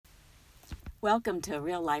Welcome to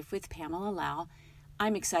Real Life with Pamela Lau.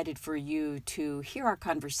 I'm excited for you to hear our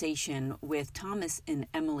conversation with Thomas and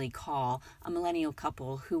Emily Call, a millennial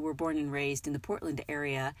couple who were born and raised in the Portland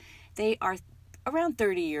area. They are around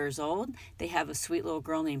 30 years old. They have a sweet little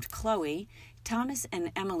girl named Chloe. Thomas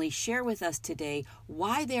and Emily share with us today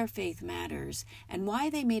why their faith matters and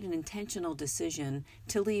why they made an intentional decision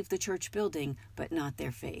to leave the church building but not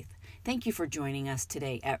their faith. Thank you for joining us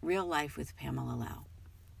today at Real Life with Pamela Lau.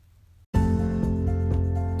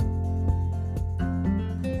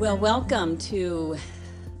 Well, welcome to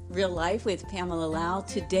Real Life with Pamela Lau.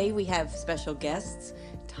 Today we have special guests,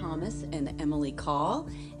 Thomas and Emily Call,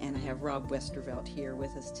 and I have Rob Westervelt here with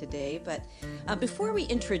us today. But before we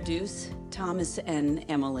introduce Thomas and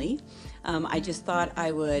Emily, I just thought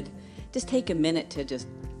I would just take a minute to just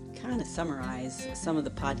kind of summarize some of the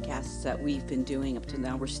podcasts that we've been doing up to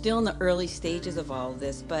now. We're still in the early stages of all of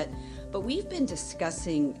this, but we've been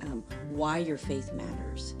discussing why your faith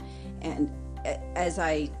matters. And as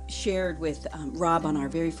I shared with Rob on our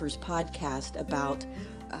very first podcast about,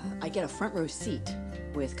 I get a front row seat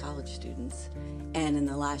with college students. And in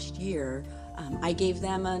the last year, I gave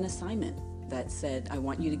them an assignment that said, I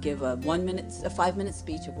want you to give a 5-minute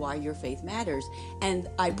speech of why your faith matters. And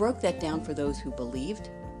I broke that down for those who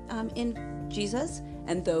believed in Jesus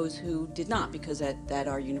and those who did not, because at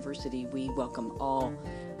our university, we welcome all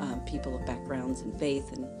people of backgrounds and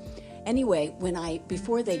faith. And anyway,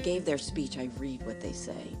 before they gave their speech, I read what they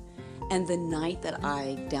say. And the night that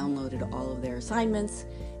I downloaded all of their assignments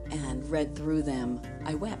and read through them,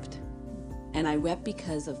 I wept. And I wept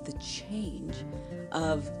because of the change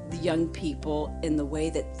of the young people in the way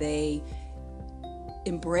that they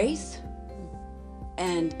embrace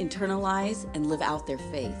and internalize and live out their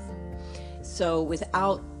faith. So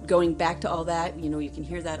without going back to all that, you can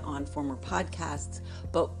hear that on former podcasts,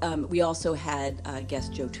 but we also had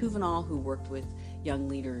guest Joe Tuvenal, who worked with young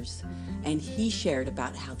leaders, and he shared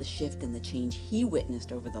about how the shift and the change he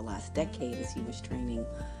witnessed over the last decade as he was training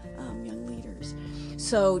young leaders.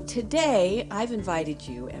 So today, I've invited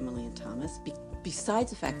you, Emily and Thomas, besides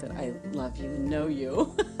the fact that I love you and know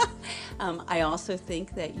you, I also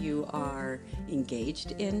think that you are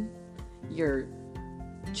engaged in your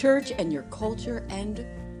church and your culture, and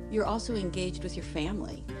you're also engaged with your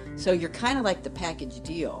family. So you're kind of like the package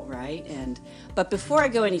deal, right? But before I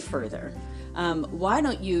go any further, why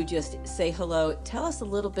don't you just say hello, tell us a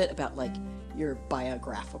little bit about your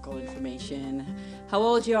biographical information, how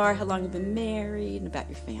old you are, how long you've been married, and about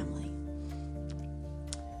your family.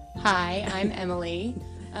 Hi, I'm Emily.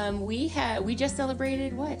 We just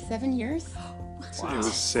celebrated, 7 years? Wow. It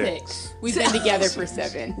was 6. We've been together for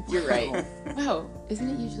 7. You're right. Wow, isn't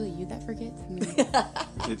it usually you that forgets?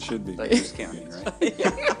 It should be. Like who's counting,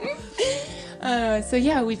 right?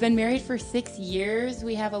 So we've been married for 6 years.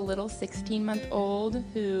 We have a little 16-month-old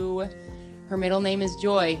who, her middle name is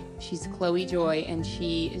Joy. She's Chloe Joy, and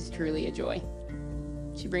she is truly a joy.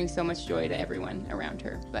 She brings so much joy to everyone around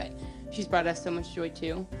her, but she's brought us so much joy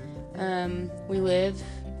too. We live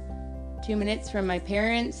 2 minutes from my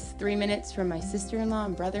parents, 3 minutes from my sister-in-law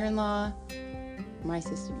and brother-in-law. Your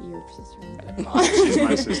sister-in-law. She's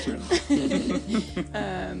my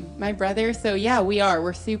sister-in-law. My brother. So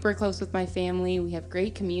we're super close with my family. We have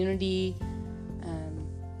great community.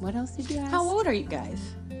 What else did you ask? How old are you guys?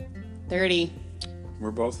 30.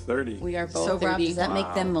 We're both 30. We are both 30. So Rob, does that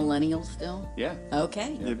make them millennials still? Yeah.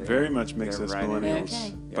 Okay. It very much makes us right millennials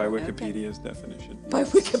by Yeah. Wikipedia's definition. By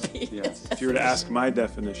Wikipedia. Yes. If you were to ask my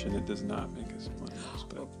definition, it does not make us millennials,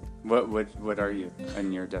 but What are you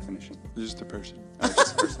in your definition? just a person. Oh,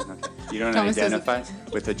 just a person. Okay. You don't Thomas identify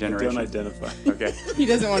with the I generation. don't identify. Okay. He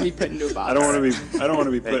doesn't want to be put into a box. I don't want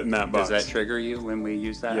to be put in that box. Does that trigger you when we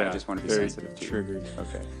use that? Yeah, I just want to be very sensitive to triggered. You.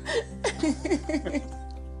 Okay.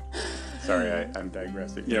 Sorry, I'm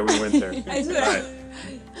digressing. Yeah, we went there. That's All right. right.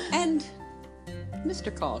 And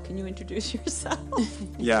Mr. Call, can you introduce yourself?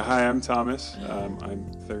 Yeah, hi, I'm Thomas. I'm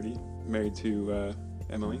 30, married to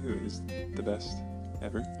Emily, who is the best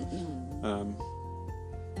ever.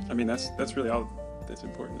 That's really all that's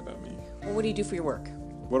important about me. Well, what do you do for your work?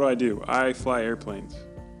 What do? I fly airplanes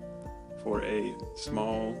for a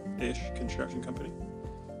small-ish construction company.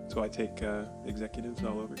 So I take executives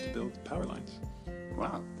all over to build power lines.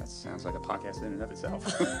 Wow, that sounds like a podcast in and of itself.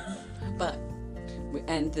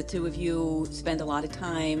 And the two of you spend a lot of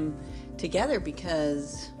time together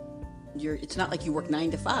because it's not like you work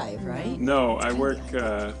 9 to 5, right? No, I work,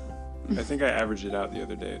 I think I averaged it out the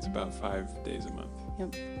other day. It's about 5 days a month.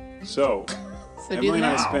 Yep. So So Emily and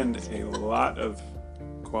I that. spend a lot of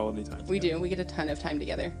quality time We together. do. We get a ton of time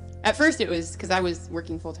together. At first it was because I was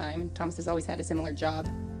working full time. Thomas has always had a similar job.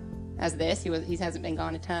 as this. He hasn't been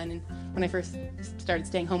gone a ton. And when I first started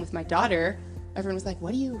staying home with my daughter, everyone was like,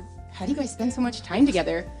 how do you guys spend so much time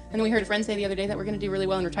together? And then we heard a friend say the other day that we're going to do really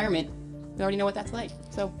well in retirement. We already know what that's like.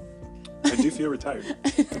 So I do feel retired.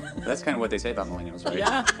 That's kind of what they say about millennials, right?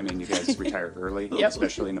 Yeah. I mean, you guys retire early, Yep.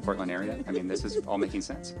 especially in the Portland area. I mean, this is all making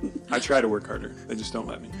sense. I try to work harder. They just don't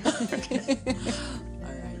let me. All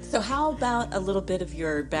right. So how about a little bit of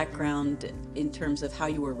your background in terms of how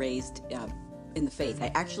you were raised in the faith?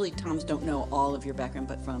 I actually, Thomas, don't know all of your background,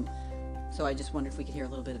 so I just wondered if we could hear a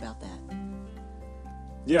little bit about that.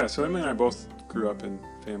 Yeah, so Emily and I both grew up in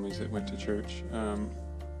families that went to church.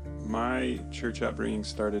 My church upbringing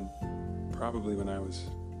started probably when I was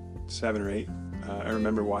 7 or 8. I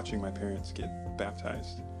remember watching my parents get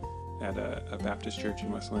baptized at a Baptist church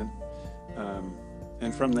in West Lynn.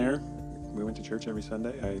 And from there, we went to church every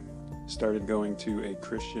Sunday. I started going to a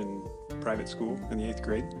Christian private school in the 8th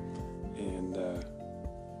grade. And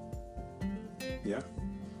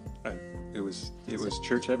it was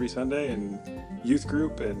church every Sunday and youth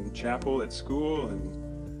group and chapel at school,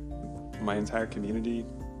 and my entire community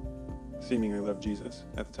seemingly loved Jesus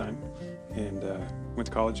at the time. And went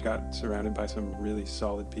to college, got surrounded by some really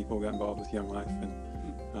solid people, got involved with Young Life, and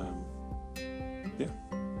yeah.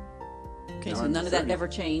 Okay, Now so I'm none of that 30. ever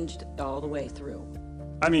changed all the way through.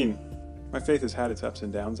 I mean, my faith has had its ups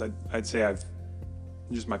and downs. I'd say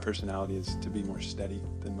my personality is to be more steady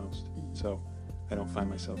than most. So I don't find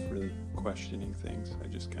myself really questioning things. I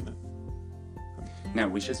just kind of, Now,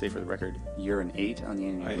 we should say for the record, you're an 8 on the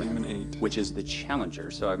Enneagram. I am an 8. Which is the challenger.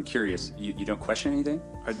 So I'm curious, you don't question anything?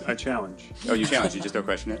 I challenge. Oh, you challenge, you just don't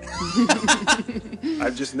question it?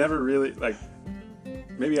 I've just never really,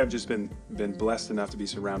 maybe I've just been blessed enough to be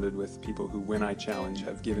surrounded with people who, when I challenge,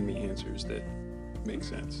 have given me answers that make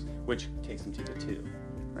sense. Which takes them to the 2,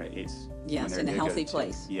 right? 8's Yes, when they're in a good healthy at 2.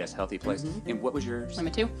 place. Yes, healthy place. And what was yours? I'm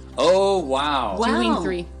a 2. Oh, wow. Wow. Doing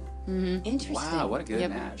 3. Interesting. Wow, what a good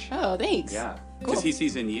Yep. match. Oh, thanks. Yeah, because he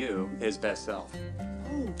sees in you his best self.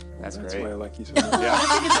 That's That's great. why I like you so much. Yeah,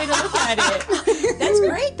 That's a good way to look at it. That's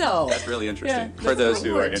great, though. that's really interesting. Yeah. For those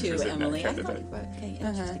who are Look forward to, interested in that Emily. kind of I thought- thing. Okay,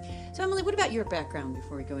 interesting. So, Emily, what about your background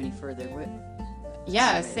before we go any further?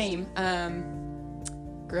 Yeah, Raised. same.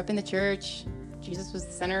 Grew up in the church. Jesus was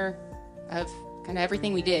the center of kind of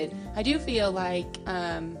everything we did. I do feel like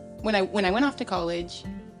when I went off to college,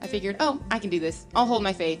 I figured, I can do this. I'll hold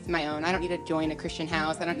my faith my own. I don't need to join a Christian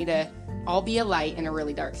house. I don't need to. I'll be a light in a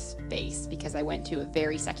really dark space, because I went to a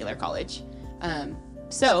very secular college.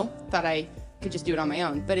 So thought I could just do it on my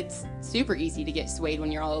own. But it's super easy to get swayed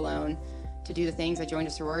when you're all alone to do the things. I joined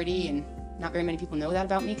a sorority, and not very many people know that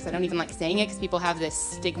about me, because I don't even like saying it, because people have this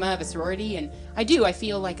stigma of a sorority, and I do. I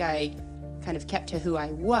feel like I kind of kept to who I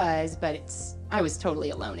was, but I was totally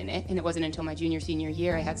alone in it. And it wasn't until my senior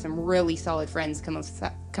year I had some really solid friends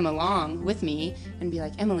come along with me and be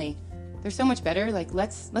like, Emily, they're so much better. Like,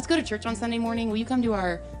 let's go to church on Sunday morning. Will you come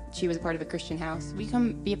to she was a part of a Christian house. Will you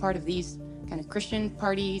come be a part of these kind of Christian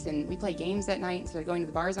parties? And we play games at night instead of going to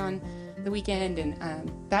the bars on the weekend. And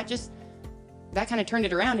that kind of turned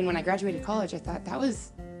it around. And when I graduated college, I thought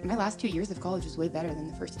my last 2 years of college was way better than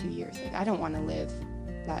the first 2 years. Like, I don't want to live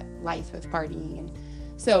that life of partying. And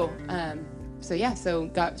so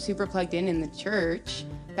got super plugged in the church.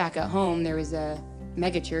 Back at home, there was a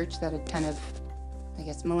mega church that a ton of, I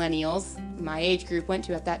guess, millennials, my age group, went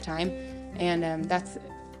to at that time. And that's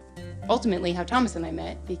ultimately how Thomas and I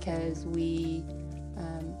met, because he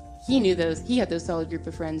had those solid group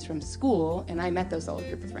of friends from school, and I met those solid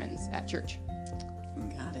group of friends at church.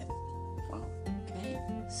 Got it. Wow. Okay.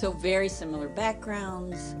 So very similar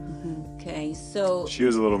backgrounds. Okay. So She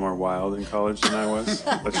was a little more wild in college than I was.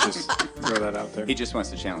 Let's just throw that out there. He just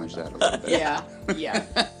wants to challenge that a little bit. Yeah.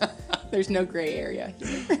 There's no gray area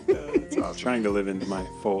here. That's awesome. Trying to live into my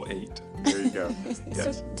full 8. There you go.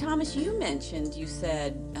 So, Thomas, you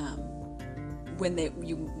said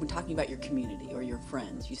when talking about your community or your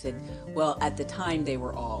friends, you said, well, at the time they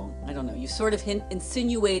were all, I don't know, you sort of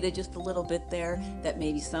insinuated just a little bit there that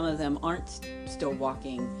maybe some of them aren't still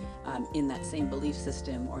walking in that same belief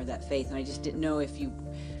system or that faith. And I just didn't know if you,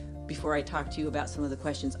 before I talk to you about some of the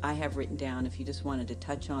questions I have written down, if you just wanted to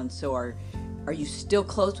touch on, so are you still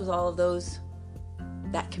close with all of those?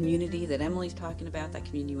 That community that Emily's talking about, that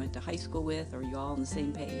community you went to high school with, are you all on the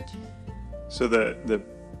same page? So the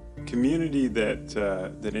community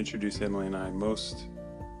that introduced Emily and I,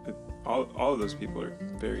 all of those people are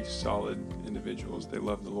very solid individuals. They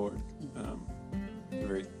love the Lord. They're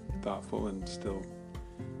very thoughtful and still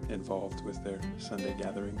involved with their Sunday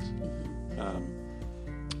gatherings.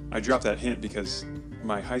 I dropped that hint because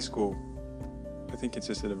my high school, I think,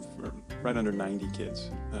 consisted of right under 90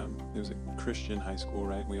 kids. It was a Christian high school,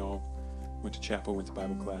 right? We all went to chapel, went to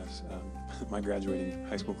Bible class. My graduating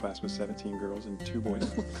high school class was 17 girls and 2 boys.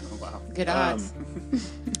 Oh, wow. Good odds.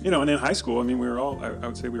 You know, and in high school, I mean, we were all, I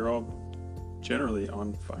would say we were all generally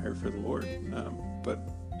on fire for the Lord. But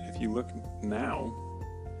if you look now,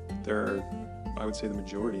 there are, I would say, the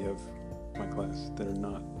majority of my class that are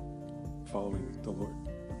not following the Lord.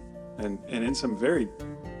 And in some very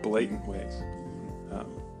blatant ways.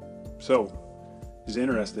 So it's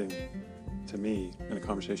interesting to me in the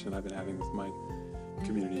conversation that I've been having with my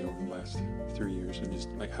community over the last 3 years, and just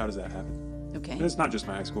like, how does that happen? Okay. And it's not just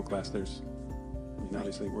my high school class. There's, I mean,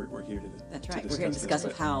 obviously we're here to That's to right. We're going to discuss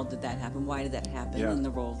this, how did that happen, why did that happen, Yeah. and the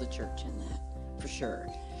role of the church in that, for sure.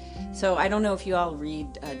 So I don't know if you all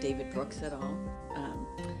read David Brooks at all.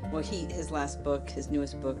 Well, his last book, his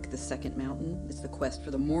newest book, The Second Mountain, is The Quest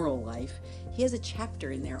for the Moral Life. He has a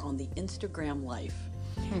chapter in there on the Instagram life,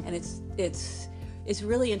 and it's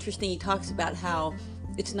really interesting. He talks about how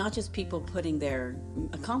it's not just people putting their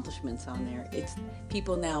accomplishments on there. It's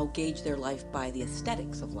people now gauge their life by the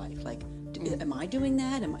aesthetics of life. Like, am I doing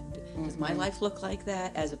that? Does my life look like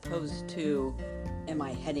that? As opposed to, am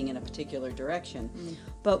I heading in a particular direction?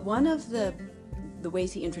 But one of the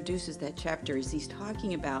ways he introduces that chapter is he's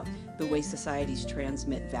talking about the way societies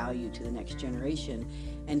transmit value to the next generation.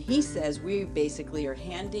 And he says we basically are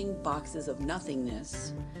handing boxes of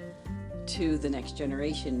nothingness to the next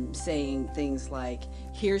generation, saying things like,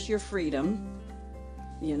 here's your freedom,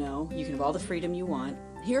 you know, you can have all the freedom you want.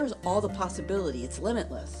 Here's all the possibility, it's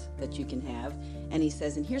limitless, that you can have. And he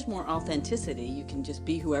says, and here's more authenticity, you can just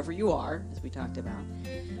be whoever you are, as we talked about.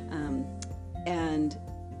 And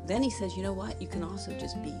then he says, you know what, you can also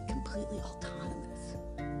just be completely autonomous.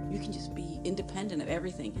 You can just be independent of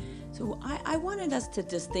everything. So I wanted us to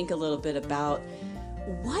just think a little bit about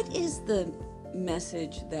what is the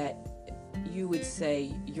message that you would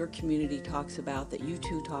say your community talks about, that you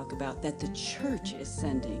two talk about, that the church is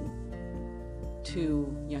sending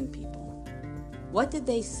to young people? What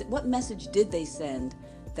message did they send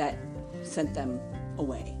that sent them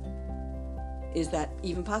away? Is that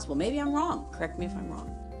even possible? Maybe I'm wrong. Correct me if I'm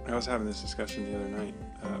wrong. I was having this discussion the other night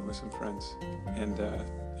with some friends, and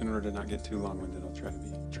in order to not get too long-winded,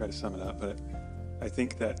 I'll try to sum it up. But I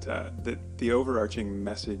think that the overarching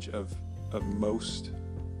message of most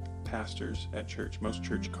pastors at church, most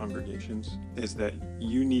church congregations, is that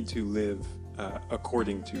you need to live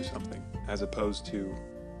according to something, as opposed to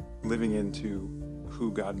living into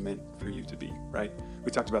who God meant for you to be. Right?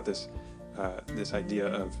 We talked about this idea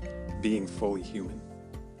of being fully human.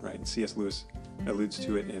 Right? And C.S. Lewis alludes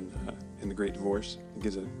to it in The Great Divorce.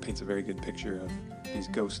 It paints a very good picture of these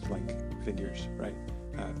ghost-like figures, right?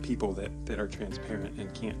 People that are transparent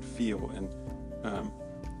and can't feel,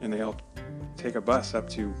 and they all take a bus up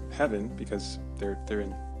to heaven because they're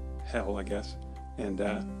in hell, I guess. And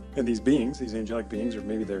these beings, these angelic beings, or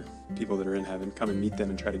maybe they're people that are in heaven, come and meet them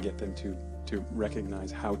and try to get them to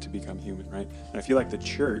recognize how to become human, right? And I feel like the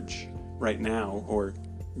church right now, or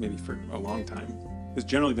maybe for a long time, has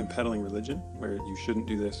generally been peddling religion, where you shouldn't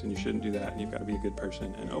do this and you shouldn't do that, and you've got to be a good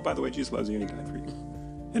person, and oh, by the way, Jesus loves you and he died for you.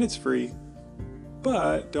 And it's free,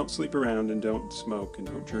 but don't sleep around, and don't smoke, and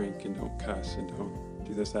don't drink, and don't cuss, and don't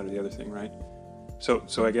do this, that, or the other thing, right? So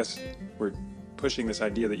I guess we're pushing this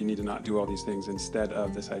idea that you need to not do all these things, instead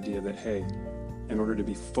of this idea that, hey, in order to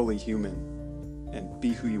be fully human and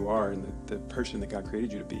be who you are and the person that God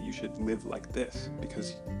created you to be, you should live like this,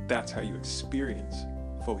 because that's how you experience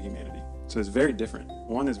full humanity. So it's very different.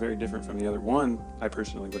 One is very different from the other. One, I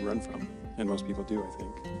personally would run from, and most people do, I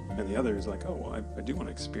think. And the other is like, oh, well, I do want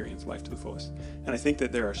to experience life to the fullest. And I think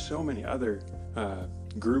that there are so many other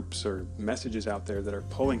groups or messages out there that are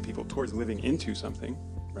pulling people towards living into something,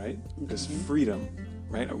 right? This freedom,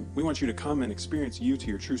 right? We want you to come and experience you to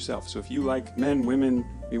your true self. So if you like men, women,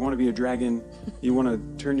 you want to be a dragon, you want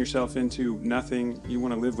to turn yourself into nothing, you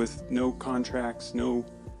want to live with no contracts, no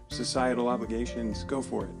societal obligations, go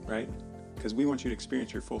for it, right? Because we want you to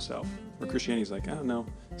experience your full self. Where Christianity is like, oh no,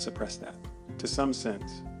 suppress that. To some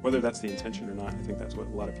sense, whether that's the intention or not, I think that's what a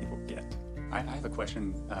lot of people get. I have a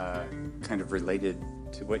question kind of related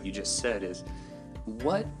to what you just said, is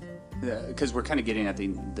what, because we're kind of getting at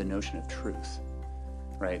the notion of truth,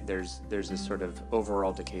 right? There's this sort of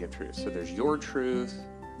overall decay of truth. So there's your truth,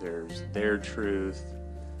 there's their truth.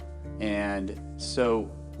 And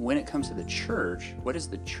so when it comes to the church, what is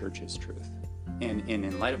the church's truth? And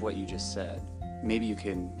in light of what you just said, maybe you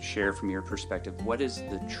can share from your perspective, what is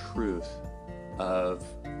the truth of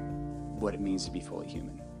what it means to be fully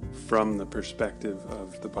human? From the perspective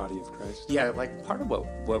of the body of Christ. Yeah, like part of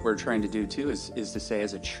what we're trying to do too is to say,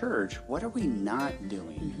 as a church, what are we not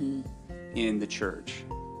doing in the church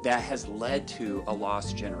that has led to a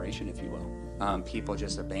lost generation, if you will. People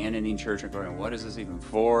just abandoning church and going, what is this even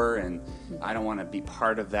for? And I don't want to be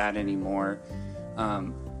part of that anymore.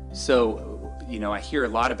 So, I hear a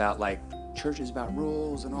lot about like church is about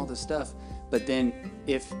rules and all this stuff. But then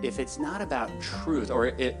if it's not about truth,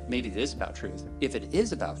 or maybe it is about truth, if it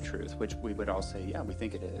is about truth, which we would all say, yeah, we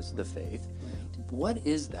think it is, the faith, what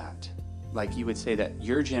is that? Like you would say that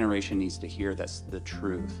your generation needs to hear that's the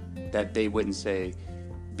truth, that they wouldn't say,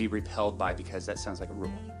 be repelled by because that sounds like a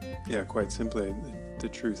rule. Yeah, quite simply, the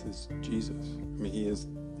truth is Jesus. I mean,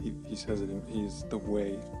 he says it, he's the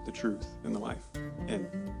way, the truth, and the life. And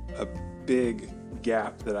a big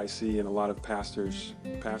gap that I see in a lot of pastors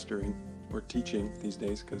pastoring or teaching these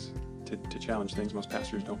days, because to challenge things, most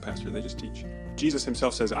pastors don't pastor, they just teach. Jesus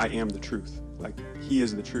himself says, I am the truth. Like, he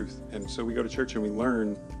is the truth. And so we go to church and we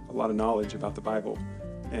learn a lot of knowledge about the Bible,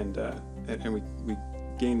 and we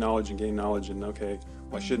gain knowledge, and okay,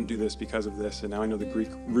 well, I shouldn't do this because of this, and now I know the Greek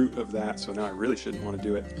root of that, so now I really shouldn't want to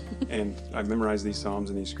do it. And I've memorized these Psalms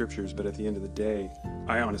and these scriptures, but at the end of the day,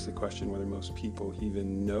 I honestly question whether most people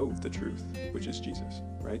even know the truth, which is Jesus,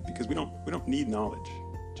 right? Because we don't need knowledge.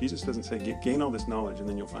 Jesus doesn't say, gain all this knowledge and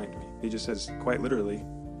then you'll find me. He just says, quite literally,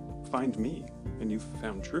 find me and you've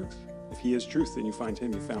found truth. If he is truth, then you find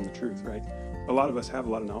him, you found the truth, right? A lot of us have a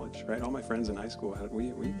lot of knowledge, right? All my friends in high school,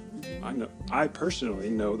 I personally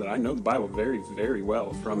know that I know the Bible very, very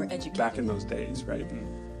well from back in those days, right?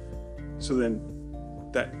 So then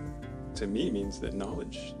that, to me, means that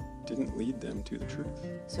knowledge didn't lead them to the truth.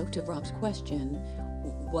 So to Rob's question,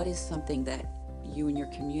 what is something that you and your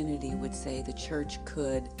community would say the church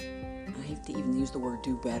could, I hate to even use the word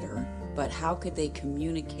do better, but how could they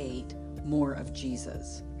communicate more of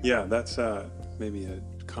Jesus? Yeah, that's maybe a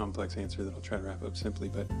complex answer that I'll try to wrap up simply,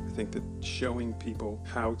 but I think that showing people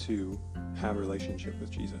how to have a relationship with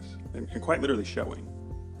Jesus, and quite literally showing,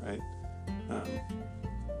 right?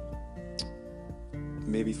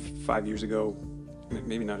 Maybe 5 years ago,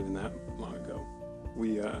 maybe not even that long ago,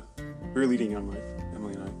 we were leading Young Life,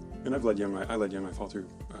 Emily and I. And I led Young Life all through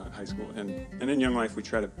high school. And in Young Life, we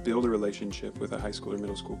try to build a relationship with a high school or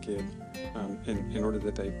middle school kid in order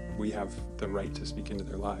that we have the right to speak into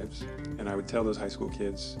their lives. And I would tell those high school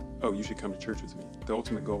kids, oh, you should come to church with me. The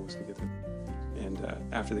ultimate goal was to get them. And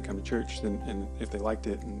after they come to church, and if they liked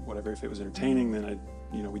it and whatever, if it was entertaining, then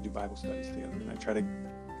we do Bible studies together. And I try to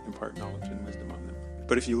impart knowledge and wisdom on them.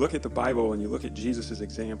 But if you look at the Bible and you look at Jesus'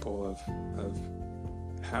 example of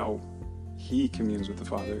how he communes with the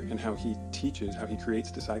Father and how he teaches, how he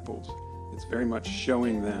creates disciples, it's very much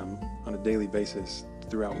showing them on a daily basis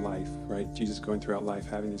throughout life, right? Jesus going throughout life,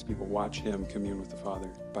 having these people watch him commune with the Father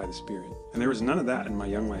by the Spirit. And there was none of that in my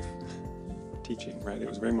Young Life teaching, right? It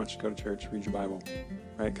was very much go to church, read your Bible,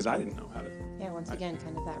 right? Because I didn't know how to. Yeah, once again,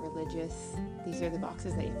 kind of that religious, these are the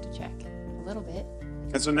boxes that you have to check a little bit.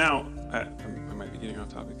 And so now, I might be getting off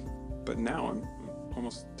topic, but now I'm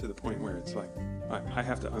almost to the point where it's like, I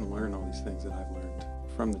have to unlearn all these things that I've learned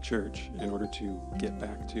from the church in order to get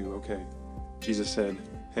back to, okay, Jesus said,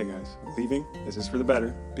 hey guys, I'm leaving. This is for the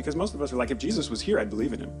better. Because most of us are like, if Jesus was here, I'd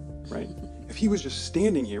believe in him, right? If he was just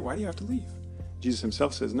standing here, why do you have to leave? Jesus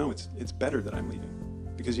himself says, no, it's better that I'm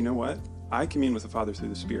leaving. Because you know what? I commune with the Father through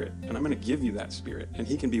the Spirit, and I'm going to give you that Spirit, and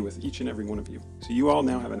he can be with each and every one of you. So you all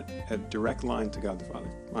now have a direct line to God the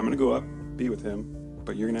Father. I'm going to go up, be with him,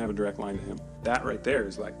 but you're going to have a direct line to him. That right there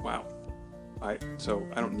is like, wow. I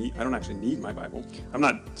don't actually need my Bible. I'm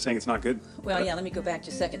not saying it's not good. Well, yeah, let me go back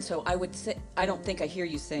just a second. So I would say, I don't think I hear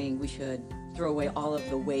you saying we should throw away all of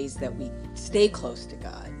the ways that we stay close to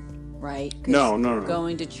God, right? 'Cause No.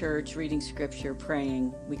 Going to church, reading scripture,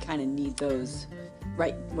 praying, we kind of need those,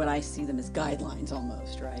 right? What I see them as guidelines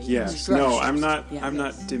almost, right? Yes. No, I'm not. Yeah, I'm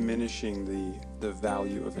not diminishing the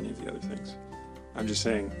value of any of the other things. I'm just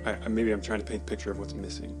saying, maybe I'm trying to paint a picture of what's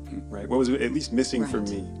missing, right? What was at least missing for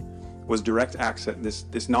me was direct access,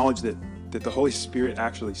 this knowledge that the Holy Spirit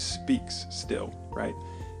actually speaks still, right?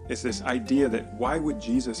 It's this idea that why would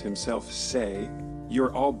Jesus himself say,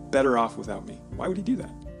 you're all better off without me? Why would he do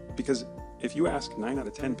that? Because if you ask 9 out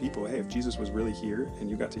of 10 people, hey, if Jesus was really here and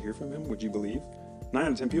you got to hear from him, would you believe? 9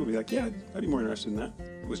 out of 10 people would be like, yeah, I'd be more interested in that.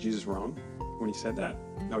 Was Jesus wrong when he said that?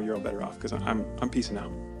 No, you're all better off because I'm peacing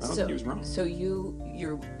out. I don't think he was wrong. So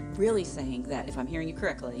you're really saying that, if I'm hearing you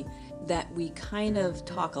correctly, that we kind of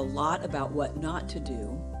talk a lot about what not to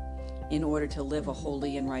do in order to live a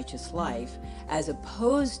holy and righteous life, as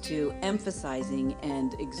opposed to emphasizing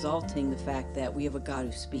and exalting the fact that we have a God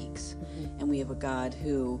who speaks, and we have a God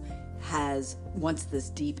who wants this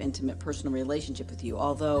deep, intimate, personal relationship with you.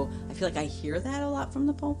 Although I feel like I hear that a lot from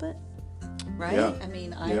the pulpit. Right? Yeah. I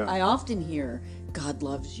mean, Yeah. I often hear God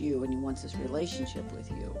loves you and he wants this relationship with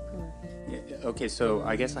you. Yeah, okay, so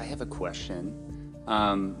I guess I have a question,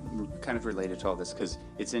 kind of related to all this, because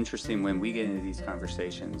it's interesting when we get into these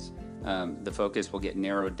conversations, the focus will get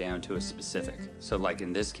narrowed down to a specific. So like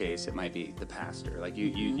in this case, it might be the pastor, like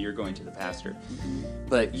you're going to the pastor.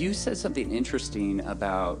 But you said something interesting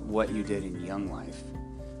about what you did in Young Life,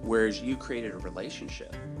 whereas you created a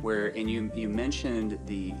relationship, and you mentioned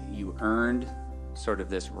you earned sort of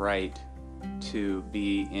this right to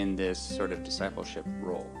be in this sort of discipleship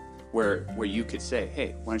role, where you could say,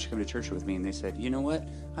 hey, why don't you come to church with me? And they said, you know what,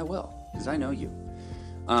 I will, because I know you.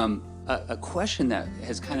 A question that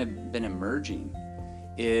has kind of been emerging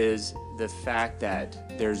is the fact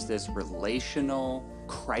that there's this relational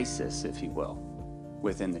crisis, if you will,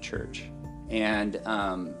 within the church. And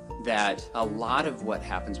that a lot of what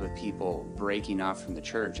happens with people breaking off from the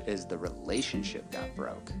church is the relationship got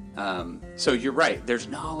broke. So you're right, there's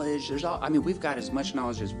knowledge, we've got as much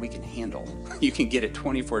knowledge as we can handle. You can get it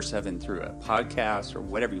 24/7 through a podcast or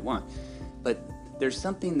whatever you want. But there's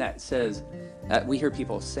something that says, we hear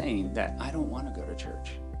people saying that I don't want to go to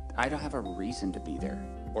church. I don't have a reason to be there.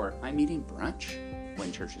 Or I'm eating brunch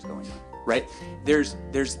when church is going on, right? There's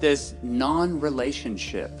this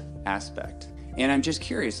non-relationship aspect. And I'm just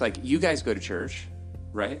curious, like, you guys go to church,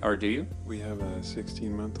 right? Or do you? We have a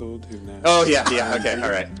 16-month-old who now. Oh, yeah, okay, all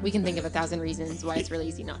right. We can think of 1,000 reasons why it's really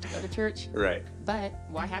easy not to go to church. Right. But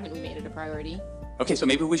why haven't we made it a priority? Okay, so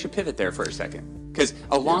maybe we should pivot there for a second. Because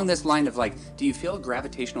along this line of, like, do you feel a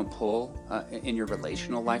gravitational pull in your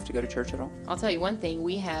relational life to go to church at all? I'll tell you one thing,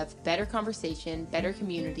 we have better conversation, better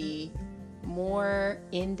community, more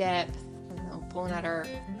in-depth, pulling out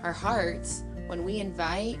our hearts when we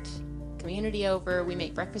invite community over. We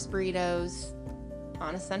make breakfast burritos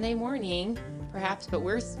on a Sunday morning, perhaps, but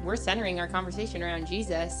we're centering our conversation around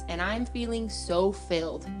Jesus, and I'm feeling so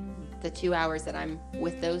filled the 2 hours that I'm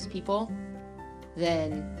with those people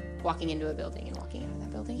than walking into a building and walking out of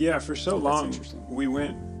that building. Yeah, for so long, interesting. we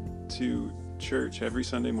went to church every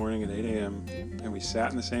Sunday morning at 8 a.m. and we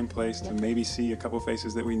sat in the same place to maybe see a couple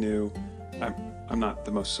faces that we knew. I'm not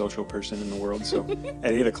the most social person in the world, so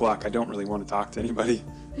at 8 o'clock, I don't really want to talk to anybody.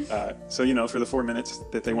 So, for the 4 minutes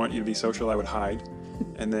that they want you to be social, I would hide.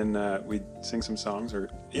 And then we'd sing some songs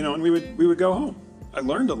and we would go home. I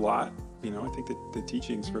learned a lot. I think that the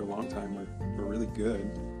teachings for a long time were really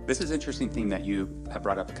good. This is an interesting thing that you have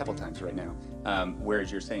brought up a couple times right now,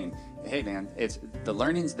 whereas you're saying, hey, man, it's the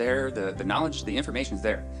learning's there, the knowledge, the information's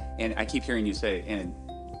there. And I keep hearing you say, and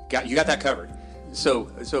you got that covered.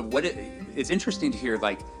 So it's interesting to hear,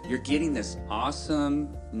 like, you're getting this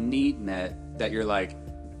awesome need met that you're like,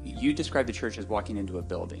 you describe the church as walking into a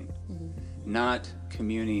building, not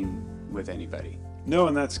communing with anybody. No,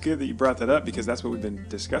 and that's good that you brought that up, because that's what we've been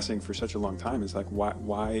discussing for such a long time. Is like,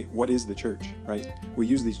 what is the church, right? We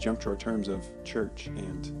use these junk drawer terms of church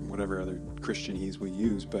and whatever other Christianese we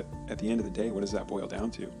use, but at the end of the day, what does that boil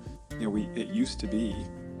down to? It used to be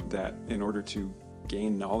that in order to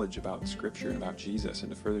gain knowledge about Scripture and about Jesus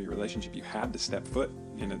and to further your relationship, you had to step foot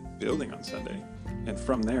in a building on Sunday. And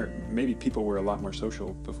from there, maybe people were a lot more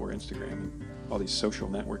social before Instagram and all these social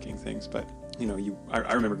networking things, but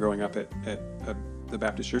I remember growing up at the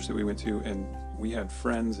Baptist church that we went to, and we had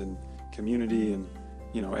friends and community, and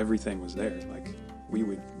everything was there. Like we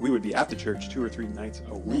would be at the church 2 or 3 nights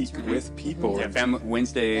a week with people. Yeah,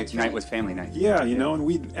 Wednesday night was family night. Yeah,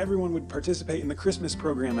 and everyone would participate in the Christmas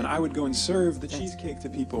program, and I would go and serve the cheesecake to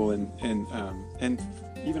people, and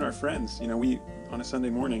even our friends. We on a Sunday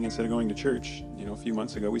morning, instead of going to church, a few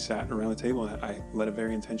months ago, we sat around the table and I led a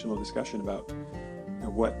very intentional discussion about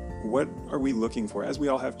what are we looking for as we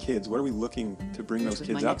all have kids. What are we looking to bring those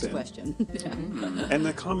kids up in? Question. And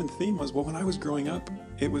the common theme was, well, when I was growing up,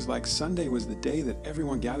 it was like Sunday was the day that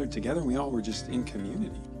everyone gathered together and we all were just in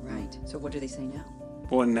community. Right. So what do they say now?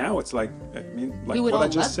 Well, and now it's like we would what all I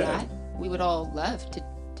just love said. that. We would all love to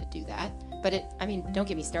do that. But don't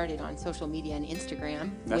get me started on social media and Instagram.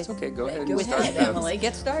 That's okay. Go ahead. Go ahead, Emily.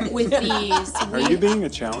 Get started. With these, Are you being a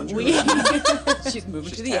challenger? She's moving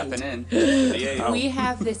She's to the tapping age. in to the age. we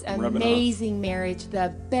have this Rubbing off. amazing marriage,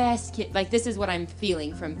 the best kid. Like, this is what I'm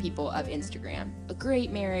feeling from people of Instagram. A great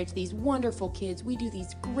marriage, these wonderful kids. We do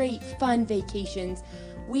these great fun vacations.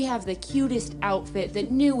 We have the cutest outfit, the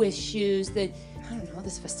newest shoes,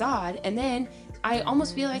 this facade. And then I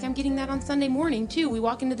almost feel like I'm getting that on Sunday morning too. We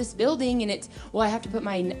walk into this building and I have to put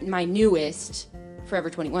my newest Forever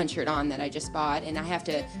 21 shirt on that I just bought, and I have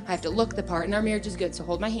to look the part, and our marriage is good, so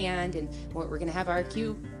hold my hand, and we're gonna have our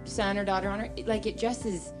cute son or daughter on her. Like, it just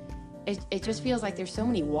feels like there's so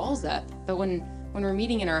many walls up. But when we're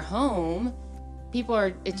meeting in our home,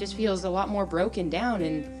 it just feels a lot more broken down.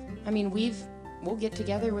 And we'll get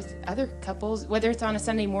together with other couples, whether it's on a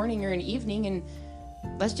Sunday morning or an evening, and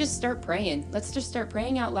let's just start praying. Let's just start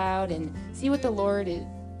praying out loud and see what the Lord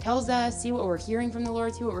tells us, see what we're hearing from the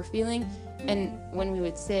Lord, see what we're feeling. And when we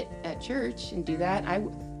would sit at church and do that,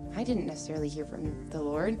 I didn't necessarily hear from the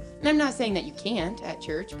Lord. And I'm not saying that you can't at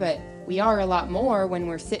church, but we are a lot more when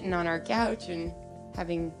we're sitting on our couch and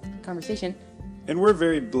having a conversation. And we're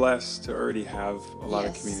very blessed to already have a lot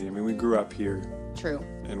of Yes. community. I mean, we grew up here True.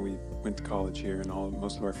 and we went to college here, and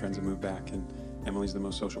most of our friends have moved back, and Emily's the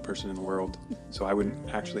most social person in the world, so I wouldn't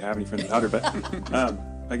actually have any friends without her, but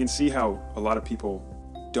I can see how a lot of people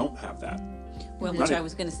don't have that. Well, Not which it- I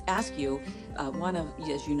was going to ask you, one of,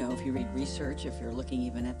 as you know, if you read research, if you're looking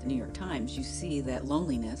even at the New York Times, you see that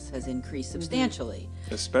loneliness has increased substantially.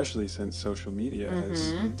 Especially since social media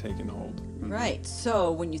has taken hold. Right.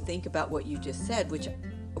 So when you think about what you just said, which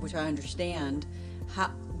I understand, how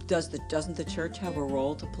doesn't the church have a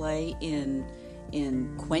role to play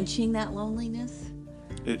in quenching that loneliness?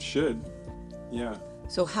 It should, yeah.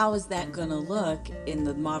 So how is that going to look in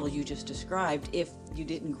the model you just described if you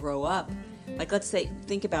didn't grow up? Like, let's say,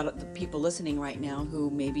 think about it, the people listening right now who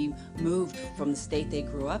maybe moved from the state they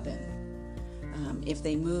grew up in. If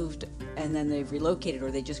they moved and then they've relocated,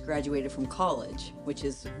 or they just graduated from college, which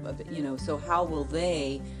is, so how will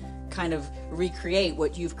they kind of recreate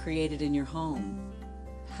what you've created in your home?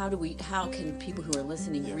 How can people who are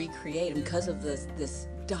listening recreate because of this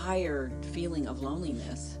dire feeling of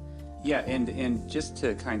loneliness? Yeah, and just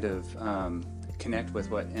to kind of connect with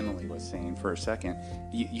what Emily was saying for a second,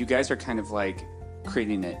 you guys are kind of like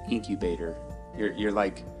creating an incubator. You're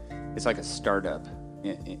like, it's like a startup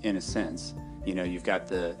in a sense. You've got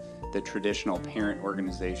the traditional parent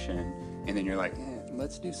organization, and then you're like,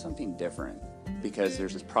 let's do something different because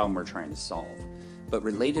there's this problem we're trying to solve. But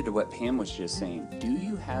related to what Pam was just saying, do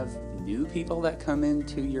you have new people that come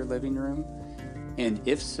into your living room? And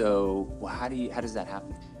if so, well, how does that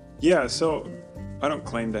happen? Yeah, so I don't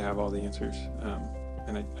claim to have all the answers,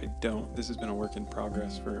 and I don't. This has been a work in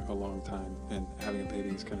progress for a long time, and having a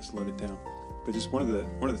baby has kind of slowed it down. But just one of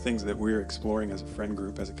the things that we're exploring as a friend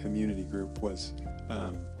group, as a community group, was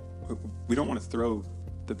we don't want to throw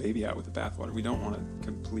the baby out with the bathwater. We don't want to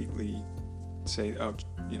completely say,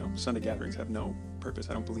 Sunday gatherings have no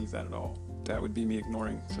purpose. I don't believe that at all. That would be me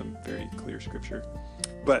ignoring some very clear scripture.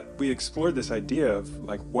 But we explored this idea of,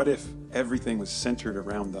 like, what if everything was centered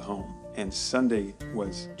around the home and Sunday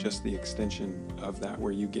was just the extension of that,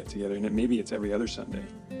 where you get together, and maybe it's every other Sunday,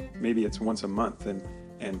 maybe it's once a month, and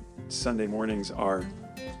Sunday mornings are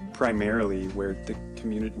primarily where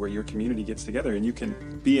your community gets together, and you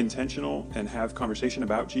can be intentional and have conversation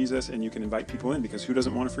about Jesus, and you can invite people in, because who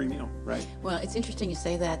doesn't want a free meal, right? Well, it's interesting you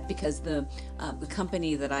say that, because the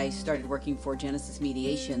company that I started working for, Genesis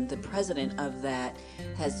Mediation, the president of that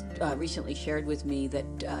has recently shared with me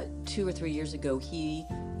that 2 or 3 years ago he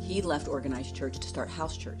left organized church to start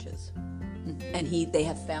house churches, and they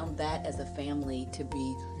have found that as a family to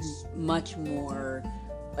be much more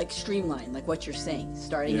like streamlined, like what you're saying,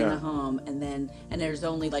 starting in the home, and there's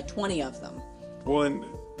only like 20 of them. Well, and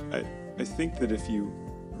I think that if you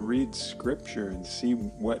read scripture and see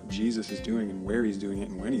what Jesus is doing and where he's doing it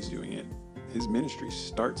and when he's doing it, his ministry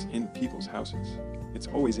starts in people's houses. It's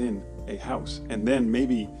always in a house. And then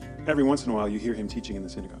maybe every once in a while you hear him teaching in the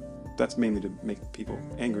synagogue. That's mainly to make people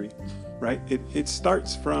angry, right? It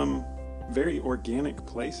starts from very organic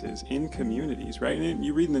places in communities, right? And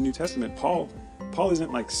you read in the New Testament, Paul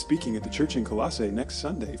isn't like speaking at the church in Colossae next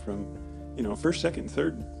Sunday from, first, second,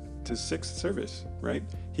 third to sixth service, right?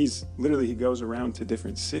 He goes around to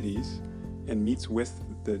different cities and meets with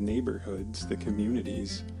the neighborhoods, the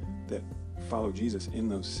communities that follow Jesus in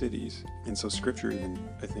those cities. And so scripture even,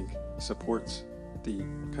 I think, supports the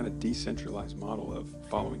kind of decentralized model of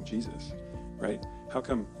following Jesus, right? How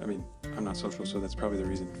come, I'm not social, so that's probably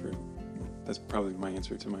my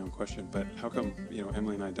answer to my own question, but how come,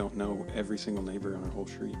 Emily and I don't know every single neighbor on our whole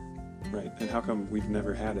street, right? And how come we've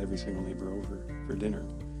never had every single neighbor over for dinner?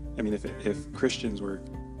 If Christians were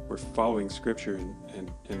following scripture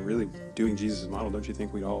and really doing Jesus' model, don't you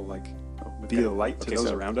think we'd all be a light to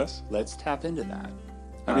those around us? Let's tap into that.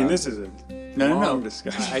 This is a long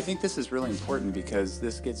discussion. I think this is really important because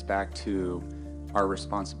this gets back to our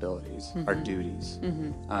responsibilities, our duties.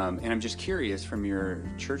 And I'm just curious, from your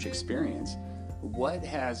church experience, what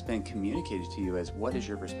has been communicated to you as what is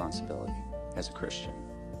your responsibility as a Christian?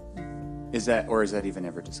 Is that even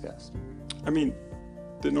ever discussed?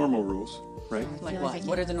 The normal rules, right? Like what?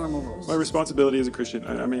 What are the normal rules? My responsibility as a Christian,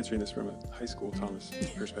 I'm answering this from a high school Thomas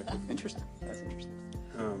perspective. Interesting. That's interesting.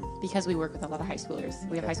 Because we work with a lot of high schoolers.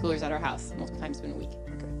 We have high schoolers at our house multiple times in a week.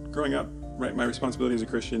 Growing up, right, my responsibility as a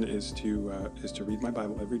Christian is to read my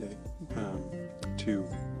Bible every day, to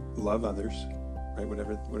love others, right,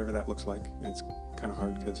 whatever that looks like. And it's kind of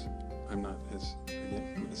hard because I'm not as,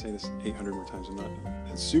 again, I'm going to say this 800 more times, I'm not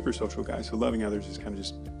a super social guy, so loving others is kind of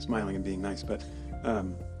just smiling and being nice. But,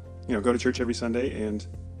 go to church every Sunday and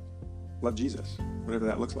love Jesus, whatever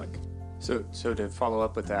that looks like. So to follow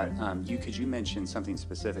up with that, you mentioned something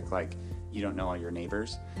specific like you don't know all your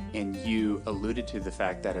neighbors, and you alluded to the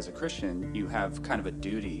fact that as a Christian, you have kind of a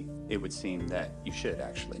duty, it would seem, that you should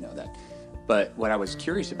actually know that. But what I was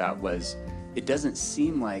curious about was, it doesn't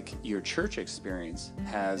seem like your church experience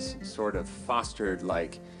has sort of fostered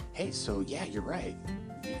like, hey, so yeah, you're right.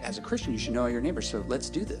 As a Christian, you should know all your neighbors, so let's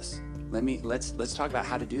do this. Let's talk about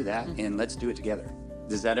how to do that, and let's do it together.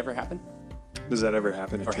 Does that ever happen? Does that ever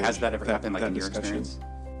happen at Or church? has that ever happened, like that in your discussion? experience?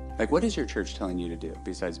 Like, what is your church telling you to do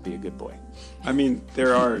besides be a good boy? I mean,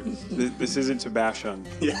 there are, this isn't to bash on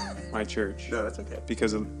my church. No, that's okay.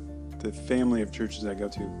 Because of the family of churches I go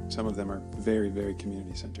to, some of them are very, very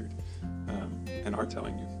community-centered and are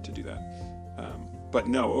telling you to do that. But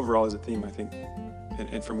no, overall as a theme, I think,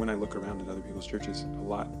 and from when I look around at other people's churches,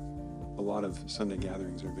 a lot of Sunday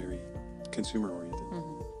gatherings are very consumer-oriented,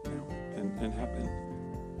 and happen.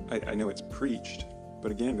 I know it's preached,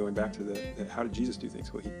 but again, going back to the how did Jesus do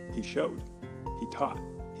things? Well, he showed, he taught,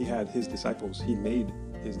 he had his disciples, he made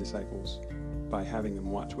his disciples by having them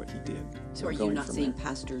watch what he did. So are you going not from seeing there.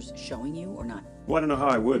 pastors showing you or not? Well, I don't know how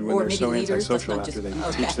I would when Or they're maybe so leaders, let's antisocial not after just- they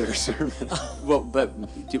okay. teach their sermon. Well,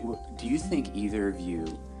 but do you think either of you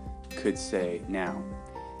could say, now,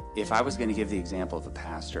 if I was going to give the example of a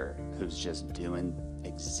pastor who's just doing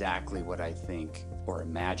exactly what I think or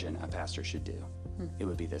imagine a pastor should do, it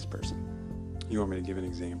would be this person. You want me to give an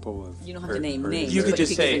example of? You don't have to name names. You could but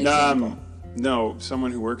just give say, an example. No,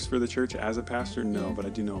 someone who works for the church as a pastor, no, but I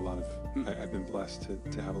do know a lot of, I've been blessed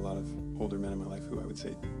to have a lot of older men in my life who I would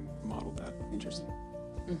say modeled that. Interesting.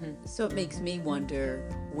 So it makes me wonder,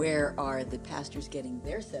 where are the pastors getting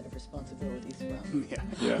their set of responsibilities from?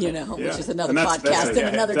 Yeah. Which is another And that's podcast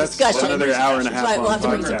and another that's discussion. another hour and a half Right, we'll long have to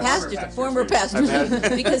bring some podcast. pastors, former pastors,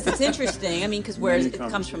 because it's interesting. I mean, because where Many it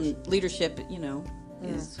comes from leadership,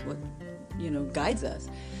 is what, guides us.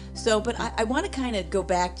 So, but I want to kind of go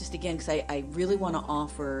back just again, because I really want to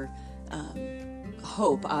offer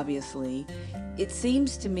hope, obviously. It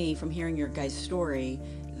seems to me from hearing your guys' story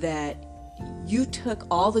that you took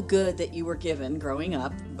all the good that you were given growing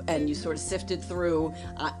up and you sort of sifted through,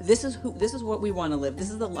 this is what we want to live. This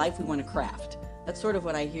is the life we want to craft. That's sort of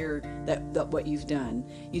what I hear that what you've done.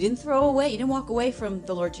 You didn't you didn't walk away from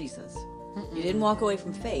the Lord Jesus. You didn't walk away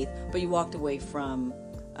from faith, but you walked away from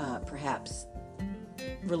perhaps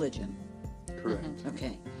religion. Correct.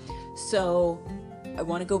 Okay. So I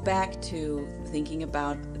want to go back to thinking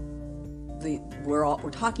about we're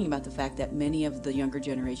talking about the fact that many of the younger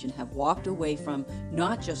generation have walked away from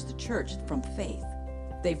not just the church, from faith.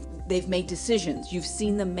 They've made decisions. You've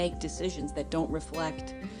seen them make decisions that don't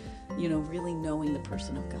reflect, really knowing the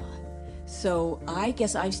person of God. So I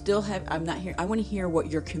guess I'm not here. I want to hear what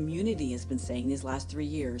your community has been saying these last 3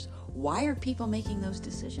 years. Why are people making those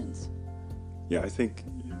decisions? Yeah, I think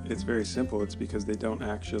it's very simple. It's because they don't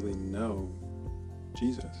actually know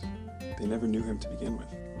Jesus. They never knew him to begin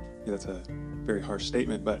with. Yeah, that's a very harsh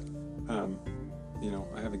statement, but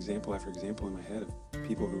I have example after example in my head of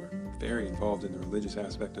people who are very involved in the religious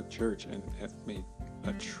aspect of church and have made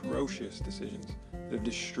atrocious decisions that have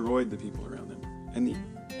destroyed the people around them. And the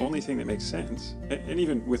only thing that makes sense, and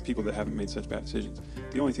even with people that haven't made such bad decisions,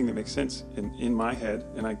 the only thing that makes sense in my head,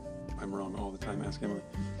 and I'm wrong all the time, ask Emily,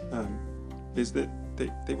 is that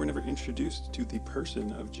they were never introduced to the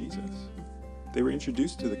person of Jesus. They were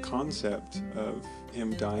introduced to the concept of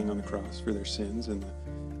him dying on the cross for their sins and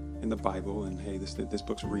in the Bible, and hey, this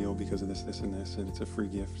book's real because of this, and this, and it's a free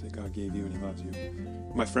gift that God gave you and he loves you.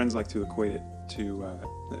 My friends like to equate it to,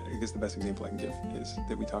 I guess the best example I can give is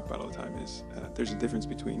that we talk about all the time is there's a difference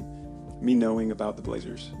between me knowing about the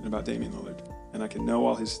Blazers and about Damian Lillard, and I can know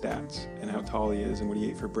all his stats and how tall he is and what he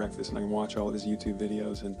ate for breakfast, and I can watch all of his YouTube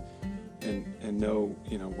videos and know,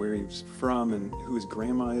 where he's from and who his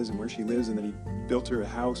grandma is and where she lives and that he built her a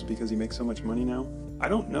house because he makes so much money now. I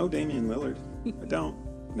don't know Damian Lillard. I don't.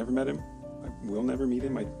 Never met him. I will never meet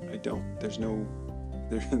him. I don't. There's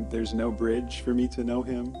no bridge for me to know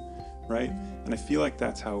him, right? And I feel like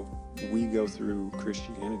that's how we go through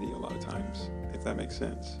Christianity a lot of times, if that makes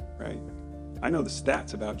sense, right? I know the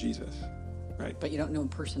stats about Jesus. right? But you don't know him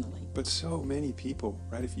personally. But so many people,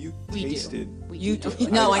 right? If you We do. tasted, You do.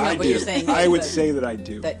 No, I know, but do. you're saying. I would but- say that I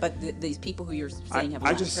do. But these people who you're saying have I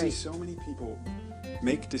left. just see so many people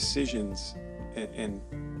make decisions and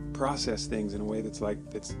process things in a way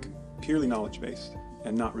that's purely knowledge based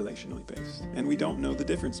and not relationally based, and we don't know the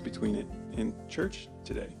difference between it in church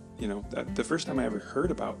today. You know, the first time I ever heard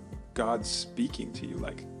about God speaking to you,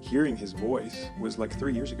 like hearing His voice, was like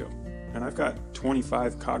 3 years ago, and I've got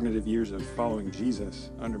 25 cognitive years of following Jesus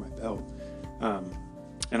under my belt,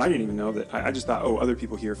 and I didn't even know that. I just thought, oh, other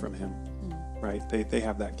people hear from Him. Right? They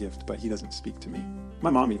have that gift, but He doesn't speak to me.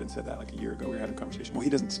 My mom even said that like a year ago. We were having a conversation. Well, He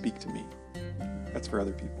doesn't speak to me. That's for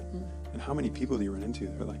other people. And how many people do you run into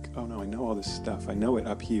that are like, oh no, I know all this stuff. I know it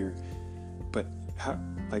up here, but how?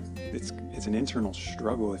 Like it's an internal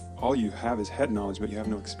struggle if all you have is head knowledge, but you have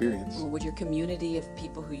no experience. Well, would your community of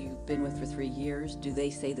people who you've been with for 3 years, do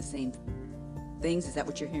they say the same things? Is that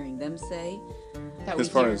what you're hearing them say? That we As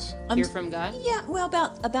far hear, as- hear from God? Yeah, well,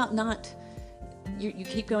 about not. You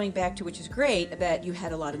keep going back to, which is great, that you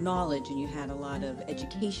had a lot of knowledge and you had a lot of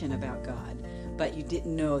education about God, but you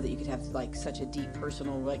didn't know that you could have like such a deep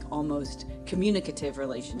personal, like almost communicative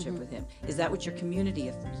relationship with Him. Is that what your community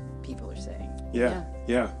of people are saying? Yeah.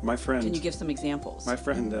 My friend. Can you give some examples? My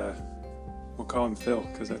friend, we'll call him Phil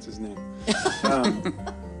because that's his name,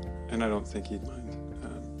 and I don't think he'd mind.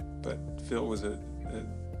 But Phil was a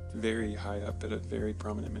very high up at a very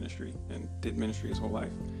prominent ministry and did ministry his whole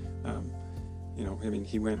life. You know, I mean,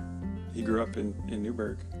 he grew up in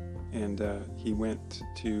Newburgh, and he went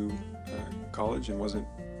to college and wasn't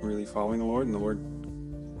really following the Lord, and the Lord,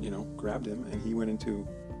 you know, grabbed him, and he went into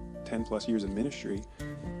 10 plus years of ministry.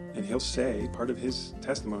 And he'll say, part of his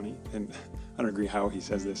testimony, and I don't agree how he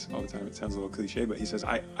says this all the time, it sounds a little cliche, but he says,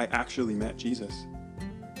 I actually met Jesus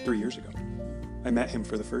 3 years ago. I met Him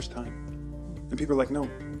for the first time. And people are like, no,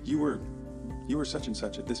 you were such and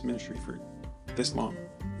such at this ministry for this long.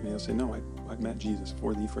 And he'll say, no, I met Jesus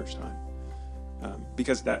for the first time.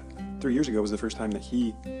 Because that 3 years ago was the first time that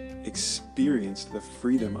he experienced the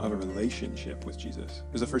freedom of a relationship with Jesus.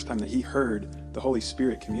 It was the first time that he heard the Holy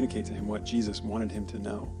Spirit communicate to him what Jesus wanted him to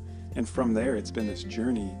know. And from there, it's been this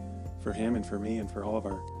journey for him and for me and for all of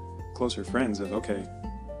our closer friends of, okay,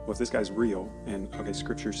 well, if this guy's real, and okay,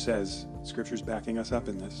 Scripture's backing us up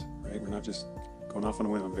in this, right? We're not just going off on a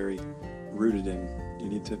whim. I'm very rooted in, you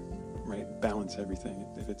need to, right, balance everything.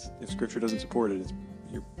 If Scripture doesn't support it,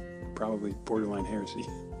 you're probably borderline heresy.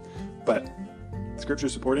 But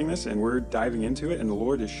Scripture's supporting this, and we're diving into it, and the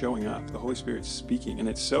Lord is showing up. The Holy Spirit's speaking, and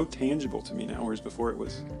it's so tangible to me now, whereas before it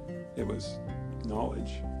was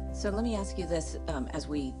knowledge. So let me ask you this,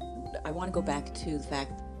 I want to go back to the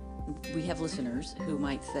fact we have listeners who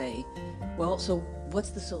might say, well, so what's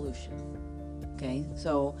the solution? Okay,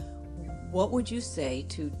 so what would you say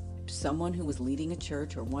to someone who was leading a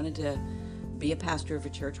church or wanted to be a pastor of a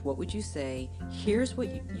church? What would you say, here's what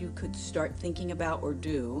you could start thinking about or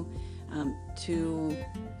do to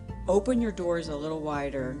open your doors a little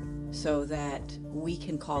wider so that we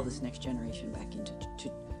can call this next generation back into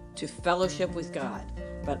to fellowship with God?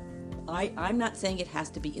 But I'm not saying it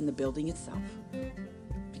has to be in the building itself,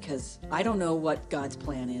 because I don't know what God's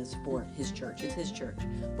plan is for His church. It's His church.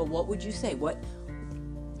 But what would you say?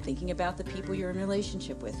 Thinking about the people you're in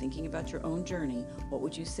relationship with, thinking about your own journey, what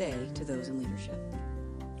would you say to those in leadership?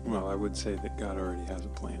 Well, I would say that God already has a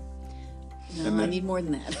plan. No, And I that- need more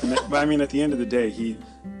than that. But I mean, at the end of the day,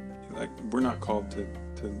 we're not called to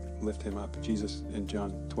lift Him up. Jesus in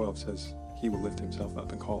John 12 says He will lift Himself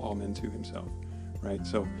up and call all men to Himself, right?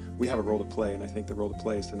 So we have a role to play, and I think the role to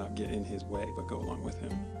play is to not get in His way, but go along with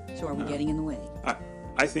Him. So are we getting in the way?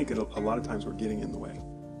 I think a lot of times we're getting in the way.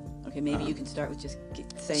 Okay, maybe you can start with just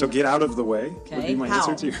saying. So get out of the way would Okay, be my how?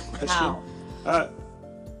 answer to your question. How?